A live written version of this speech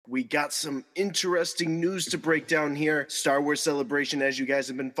We got some interesting news to break down here. Star Wars Celebration, as you guys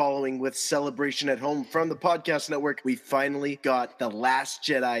have been following with Celebration at Home from the Podcast Network, we finally got The Last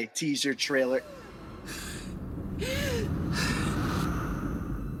Jedi teaser trailer.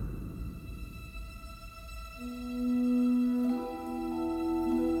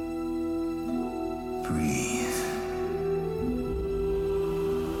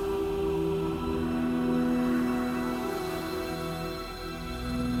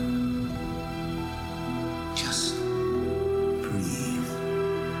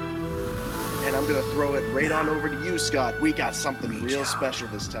 I'm going to throw it right on over to you, Scott. We got something real special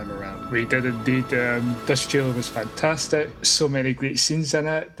this time around. We did indeed. This trailer was fantastic. So many great scenes in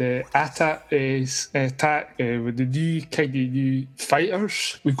it. The AT-AT attack with the new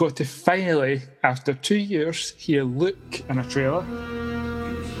fighters. We got to finally, after 2 years, hear Luke in a trailer.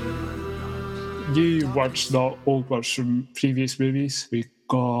 New words, not old words from previous movies. We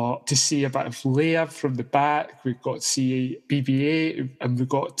got to see a bit of Leia from the back. We got to see BB-8, and we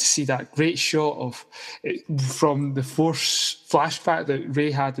got to see that great shot of from the Force flashback that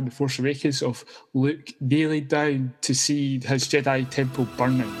Rey had in The Force Awakens of Luke kneeling down to see his Jedi temple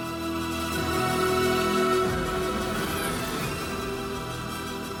burning.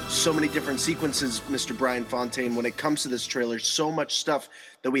 So many different sequences, Mr. Brian Fontaine, when it comes to this trailer. So much stuff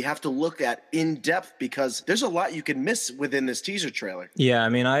that we have to look at in depth because there's a lot you can miss within this teaser trailer. Yeah, I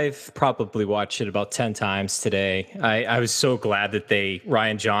mean, I've probably watched it about 10 times today. I was so glad that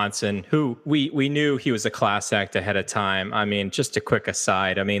Rian Johnson, who we knew he was a class act ahead of time. I mean, just a quick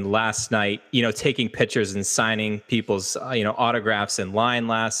aside. I mean, last night, taking pictures and signing people's, autographs in line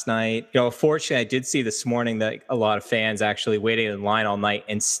last night. Fortunately, I did see this morning that a lot of fans actually waited in line all night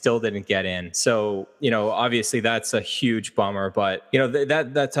and still didn't get in. So, obviously that's a huge bummer, but,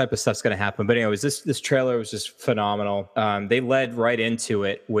 that type of stuff's going to happen. But anyways, this trailer was just phenomenal. They led right into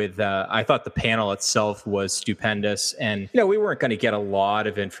it with, I thought the panel itself was stupendous. And, we weren't going to get a lot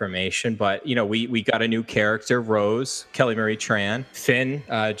of information, but, we got a new character, Rose, Kelly Marie Tran, Finn,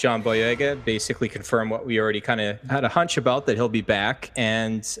 John Boyega, basically confirmed what we already kind of had a hunch about, that he'll be back.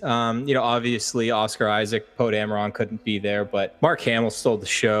 And, obviously Oscar Isaac, Poe Dameron couldn't be there, but Mark Hamill stole the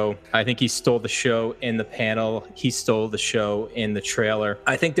show. I think he stole the show in the panel. He stole the show in the trailer.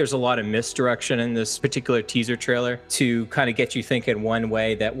 I think there's a lot of misdirection in this particular teaser trailer to kind of get you thinking one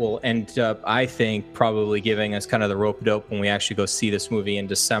way that will end up, I think, probably giving us kind of the rope-a-dope when we actually go see this movie in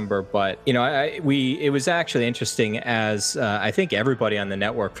December. But, it was actually interesting as I think everybody on the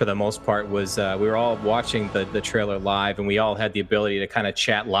network, for the most part, was we were all watching the trailer live, and we all had the ability to kind of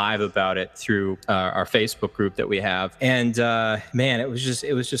chat live about it through our Facebook group that we have. And man, it was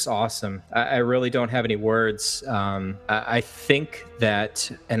just awesome. I really don't have any words. I think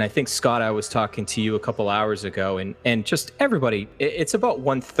that, and I think, Scott, I was talking to you a couple hours ago, and just everybody, it's about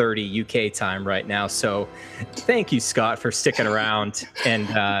 1:30 UK time right now. So thank you, Scott, for sticking around and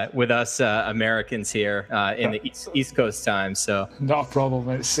with us Americans here in the East Coast time. So not a problem.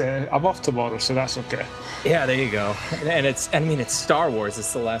 It's I'm off tomorrow, so that's okay. Yeah, there you go. And it's Star Wars.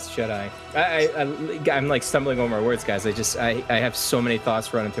 It's The Last Jedi. I'm like stumbling over my words, guys. I have so many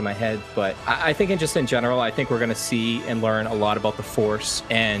thoughts running through my head, but I think in general, I think we're going to see and learn a lot about the Force.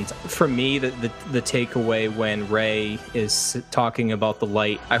 And for me, the takeaway when Rey is talking about the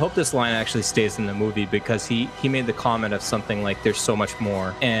light, I hope this line actually stays in the movie, because he made the comment of something like, there's so much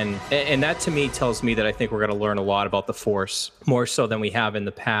more. And that to me tells me that I think we're going to learn a lot about the Force, more so than we have in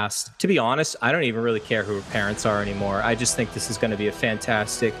the past. To be honest, I don't even really care who her parents are anymore. I just think this is going to be a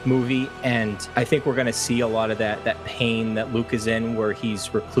fantastic movie. And I think we're going to see a lot of that pain that Luke is in, where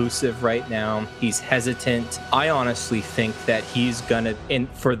he's reclusive right now. He's hesitant. I honestly think that he's going to,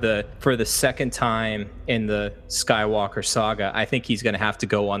 for the second time in the Skywalker saga, I think he's going to have to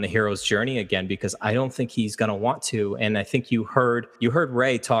go on the hero's journey again, because I don't think he's going to want to. And I think you heard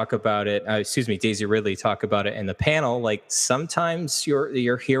Rey talk about it, Daisy Ridley talk about it in the panel. Like, sometimes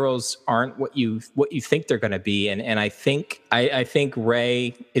your heroes aren't what you think they're going to be. And I think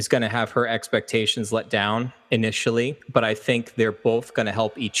Rey is going to have her expectations let down initially, but I think they're both going to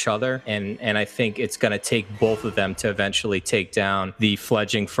help each other, and I think it's going to take both of them to eventually take down the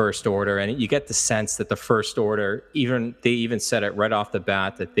fledgling First Order. And you get the sense that the First Order, they even said it right off the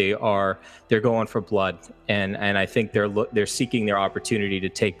bat, that they're going for blood, and I think they're seeking their opportunity to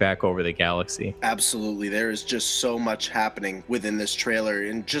take back over the galaxy. Absolutely. There is just so much happening within this trailer,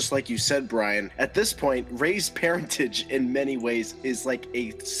 and just like you said, Brian, at this point, Rey's parentage in many ways is like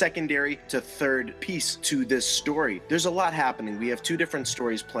a secondary to third piece to this this story, there's a lot happening. We have two different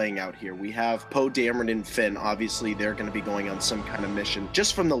stories playing out here. We have Poe Dameron and Finn. Obviously, they're going to be going on some kind of mission,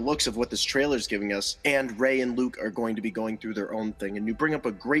 just from the looks of what this trailer is giving us. And Rey and Luke are going to be going through their own thing. And you bring up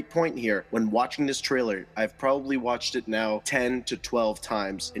a great point here. When watching this trailer, I've probably watched it now 10 to 12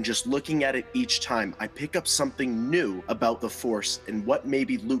 times. And just looking at it each time, I pick up something new about the Force and what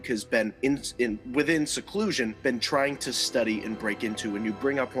maybe Luke has been within seclusion, been trying to study and break into. And you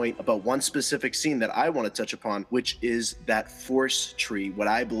bring up a point about one specific scene that I want to touch upon, which is that Force tree, what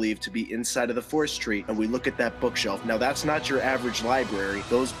I believe to be inside of the Force tree. And we look at that bookshelf. Now, that's not your average library.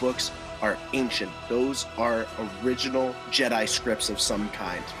 Those books are ancient. Those are original Jedi scripts of some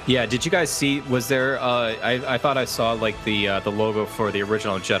kind. Yeah, did you guys see, was there, I thought I saw like the logo for the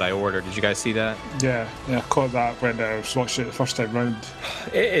original Jedi Order. Did you guys see that? Yeah, I caught that when I was watching it the first time round.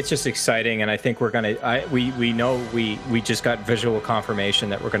 It's just exciting, and I think we're going to, we know we just got visual confirmation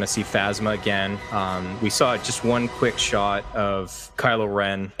that we're going to see Phasma again. We saw just one quick shot of Kylo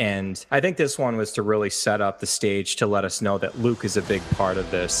Ren, and I think this one was to really set up the stage to let us know that Luke is a big part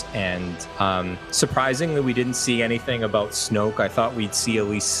of this. And surprisingly, we didn't see anything about Snoke. I thought we'd see at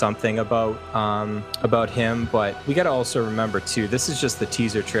least something about him, but we got to also remember too, this is just the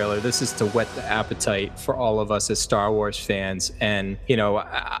teaser trailer. This is to whet the appetite for all of us as Star Wars fans. And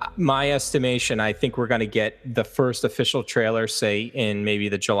my estimation, I think we're going to get the first official trailer, say in maybe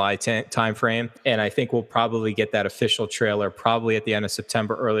the July timeframe, and I think we'll probably get that official trailer probably at the end of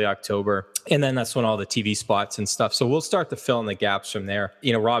September, early October, and then that's when all the TV spots and stuff. So we'll start to fill in the gaps from there.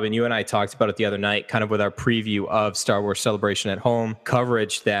 Robin, you and I talked about it the other night, kind of with our preview of Star Wars Celebration at Home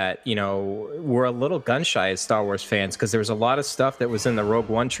coverage, that, we're a little gun shy as Star Wars fans because there was a lot of stuff that was in the Rogue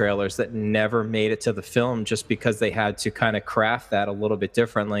One trailers that never made it to the film just because they had to kind of craft that a little bit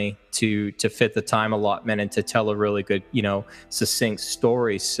differently to fit the time allotment and to tell a really good, succinct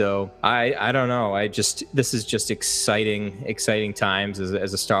story. So I don't know. This is just exciting times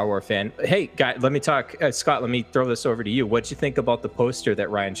as a Star Wars fan. Hey, guy, let me talk. Scott, let me throw this over to you. What'd you think about the poster that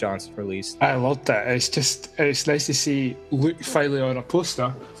Rian Johnson released? I loved it. It's nice to see Luke finally on a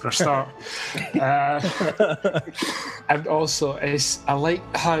poster for a start. And also, I like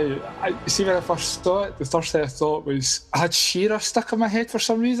how, see when I first saw it, the first thing I thought was, I had She-Ra stuck in my head for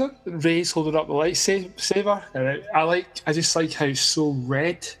some reason. Rey's holding up the lightsaber. And I just like how it's so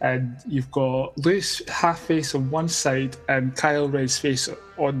red, and you've got Luke's half face on one side and Kylo Ren's face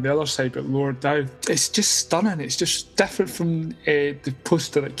on the other side but lowered down. It's just stunning. It's just different from the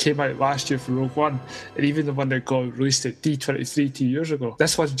poster that came out last year for Rogue One, and even the one that got released at D23 2 years ago.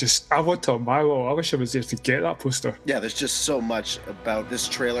 This one's just, I want to on my wall. I wish I was there to get that poster. Yeah, there's just so much about this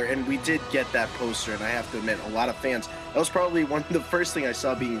trailer, and we did get that poster, and I have to admit, a lot of fans, that was probably one of the first thing I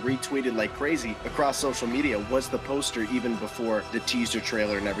saw being retweeted like crazy across social media was the poster, even before the teaser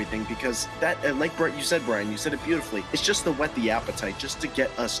trailer and everything, because that, and like you said, Brian, you said it beautifully, it's just to whet the appetite, just to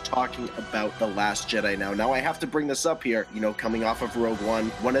get us talking about The Last Jedi now. Now I have to bring this up here, coming off of Rogue One,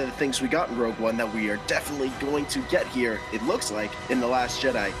 one of the things we got in Rogue One that we are definitely going to get here, it looks like, in The Last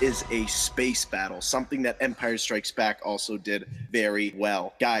Jedi, is a space battle, something that Empire Strikes Back also did very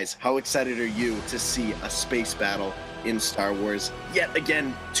well. Guys, how excited are you to see a space battle in Star Wars yet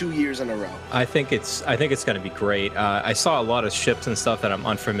again 2 years in a row? I think it's going to be great. I saw a lot of ships and stuff that I'm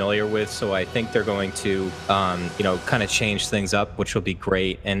unfamiliar with, so I think they're going to kind of change things up, which will be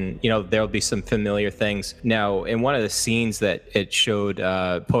great. And there'll be some familiar things. Now, in one of the scenes that it showed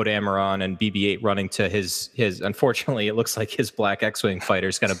Poe Dameron and BB-8 running to his unfortunately it looks like his black X-Wing fighter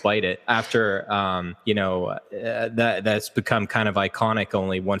is going to bite it after that's become kind of iconic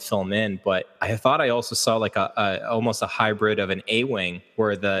only one film in. But I thought I also saw like almost a hybrid of an A-Wing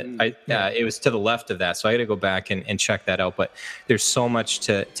where it was to the left of that. So I got to go back and check that out. But there's so much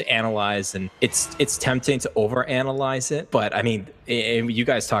to analyze, and it's tempting to overanalyze it. But I mean, you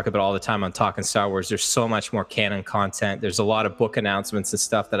guys talk about it all the time on Talking Star Wars. There's so much more canon content. There's a lot of book announcements and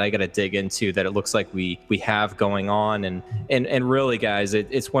stuff that I got to dig into that it looks like we have going on. And really, guys,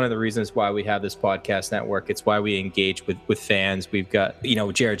 it's one of the reasons why we have this podcast network. It's why we engage with fans. We've got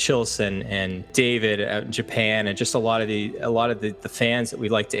Jared Chilson and David out in Japan, and just a lot of the fans that we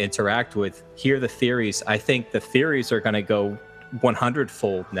like to interact with. Hear the theories. I think the theories are going to go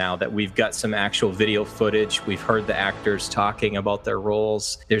 100-fold now that we've got some actual video footage. We've heard the actors talking about their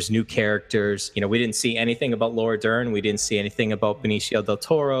roles. There's new characters. We didn't see anything about Laura Dern. We didn't see anything about Benicio del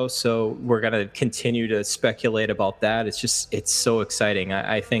Toro. So we're going to continue to speculate about that. It's so exciting.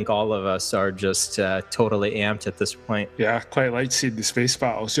 I think all of us are just totally amped at this point. Yeah, I quite liked seeing the space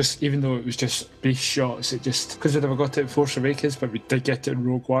battles, just even though it was just brief shots, because we never got it in Force Awakens, but we did get it in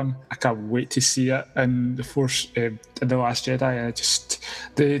Rogue One. I can't wait to see it in the Force in The Last Jedi. I just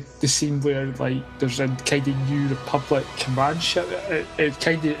the scene where like there's a kind of New Republic command ship. It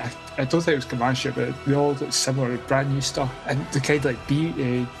kind of I don't think it was command ship, but they all look similar, brand new stuff, and the kind of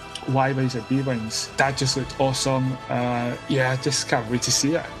like Y-wings or B-wings. That just looked awesome. I just can't wait to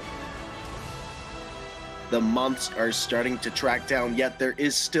see it. The months are starting to track down, yet there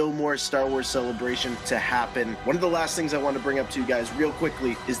is still more Star Wars Celebration to happen. One of the last things I want to bring up to you guys real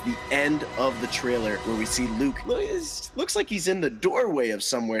quickly is the end of the trailer where we see Luke. Looks like he's in the doorway of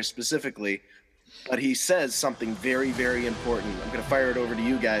somewhere specifically, but he says something very, very important. I'm going to fire it over to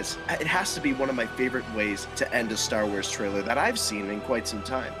you guys. It has to be one of my favorite ways to end a Star Wars trailer that I've seen in quite some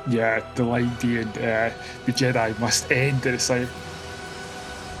time. Yeah, the line being, the Jedi must end, and it's like,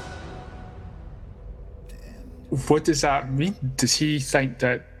 what does that mean? Does he think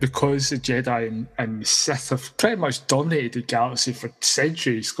that because the Jedi and the Sith have pretty much dominated the galaxy for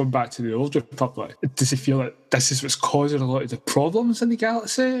centuries, going back to the Old Republic, does he feel that this is what's causing a lot of the problems in the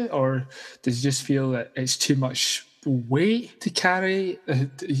galaxy? Or does he just feel that it's too much weight to carry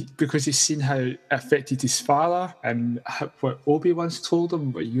because he's seen how it affected his father and what Obi-Wan's told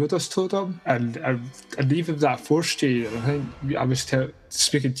him, what Yoda's told him, and even that Force chain? I think I was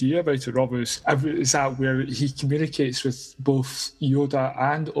speaking to you about it, Rob, is that where he communicates with both Yoda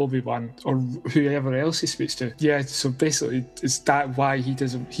and Obi-Wan or whoever else he speaks to? Yeah, so basically, is that why he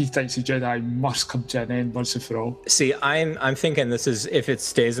thinks the Jedi must come to an end once and for all? See, I'm thinking this is, if it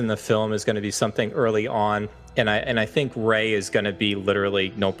stays in the film, is going to be something early on. And I think Rey is going to be literally,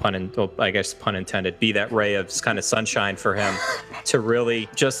 pun intended, be that ray of kind of sunshine for him to really,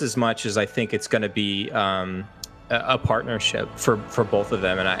 just as much as I think it's going to be a partnership for both of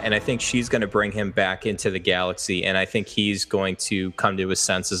them. And I think she's going to bring him back into the galaxy. And I think he's going to come to his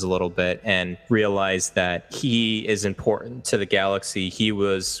senses a little bit and realize that he is important to the galaxy. He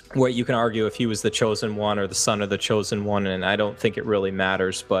was, what you can argue if he was the chosen one or the son of the chosen one. And I don't think it really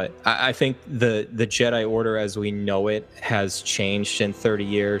matters. But I think the Jedi Order as we know it has changed in 30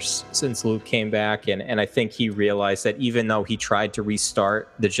 years since Luke came back. And I think he realized that even though he tried to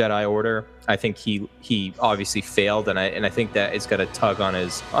restart the Jedi Order, I think he obviously failed, and I think that it's got to tug on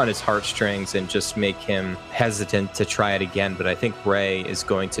his heartstrings and just make him hesitant to try it again. But I think Rey is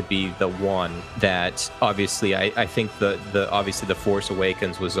going to be the one that obviously I think the Force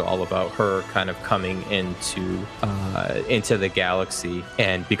Awakens was all about her kind of coming into the galaxy,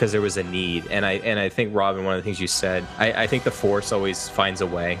 and because there was a need. And I think, Robin, one of the things you said, I think the Force always finds a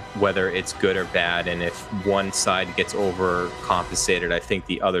way, whether it's good or bad. And if one side gets overcompensated, I think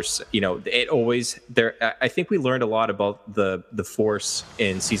the other, it always there. I think we learned a lot about the Force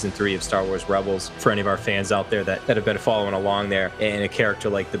in season 3 of Star Wars Rebels. For any of our fans out there that have been following along there, and a character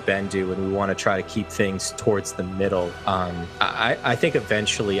like the Bendu, and we want to try to keep things towards the middle. I think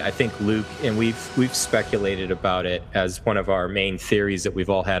eventually, I think Luke, and we've speculated about it as one of our main theories that we've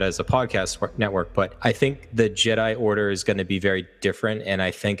all had as a podcast network. But I think the Jedi Order is going to be very different, and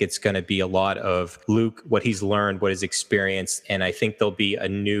I think it's going to be a lot of Luke, what he's learned, what he's experienced, and I think there'll be a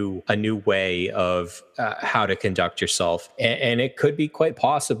new way of how to conduct yourself. And it could be quite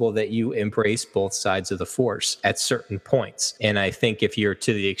possible that you embrace both sides of the Force at certain points. And I think if you're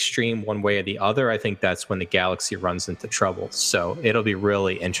to the extreme one way or the other, I think that's when the galaxy runs into trouble. So it'll be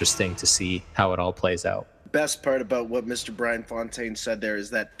really interesting to see how it all plays out. Best part about what Mr. Brian Fontaine said there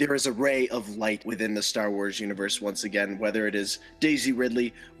is that there is a ray of light within the Star Wars universe once again, whether it is Daisy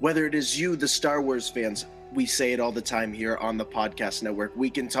Ridley, whether it is you, the Star Wars fans. We say it all the time here on the podcast network. We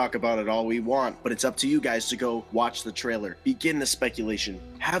can talk about it all we want, but it's up to you guys to go watch the trailer, begin the speculation,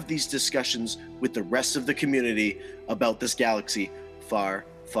 have these discussions with the rest of the community about this galaxy far,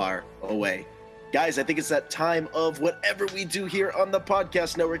 far away. Guys, I think it's that time of whatever we do here on the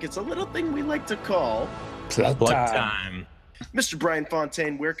podcast network. It's a little thing we like to call Plug time. Mr. Brian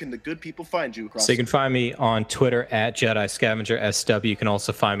Fontaine, where can the good people find you? So you can find me on Twitter at Jedi Scavenger SW. You can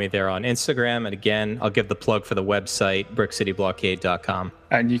also find me there on Instagram. And again, I'll give the plug for the website, brickcityblockade.com.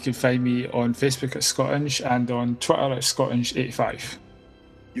 And you can find me on Facebook at Scottinge and on Twitter at Scottinge85.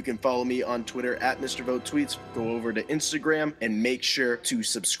 You can follow me on Twitter at Mr. Vote Tweets. Go over to Instagram and make sure to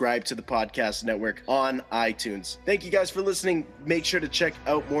subscribe to the podcast network on iTunes. Thank you guys for listening. Make sure to check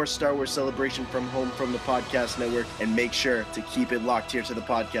out more Star Wars Celebration from home from the podcast network, and make sure to keep it locked here to the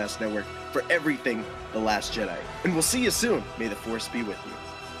podcast network for everything The Last Jedi. And we'll see you soon. May the Force be with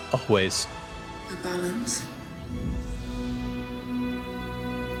you. Always. The balance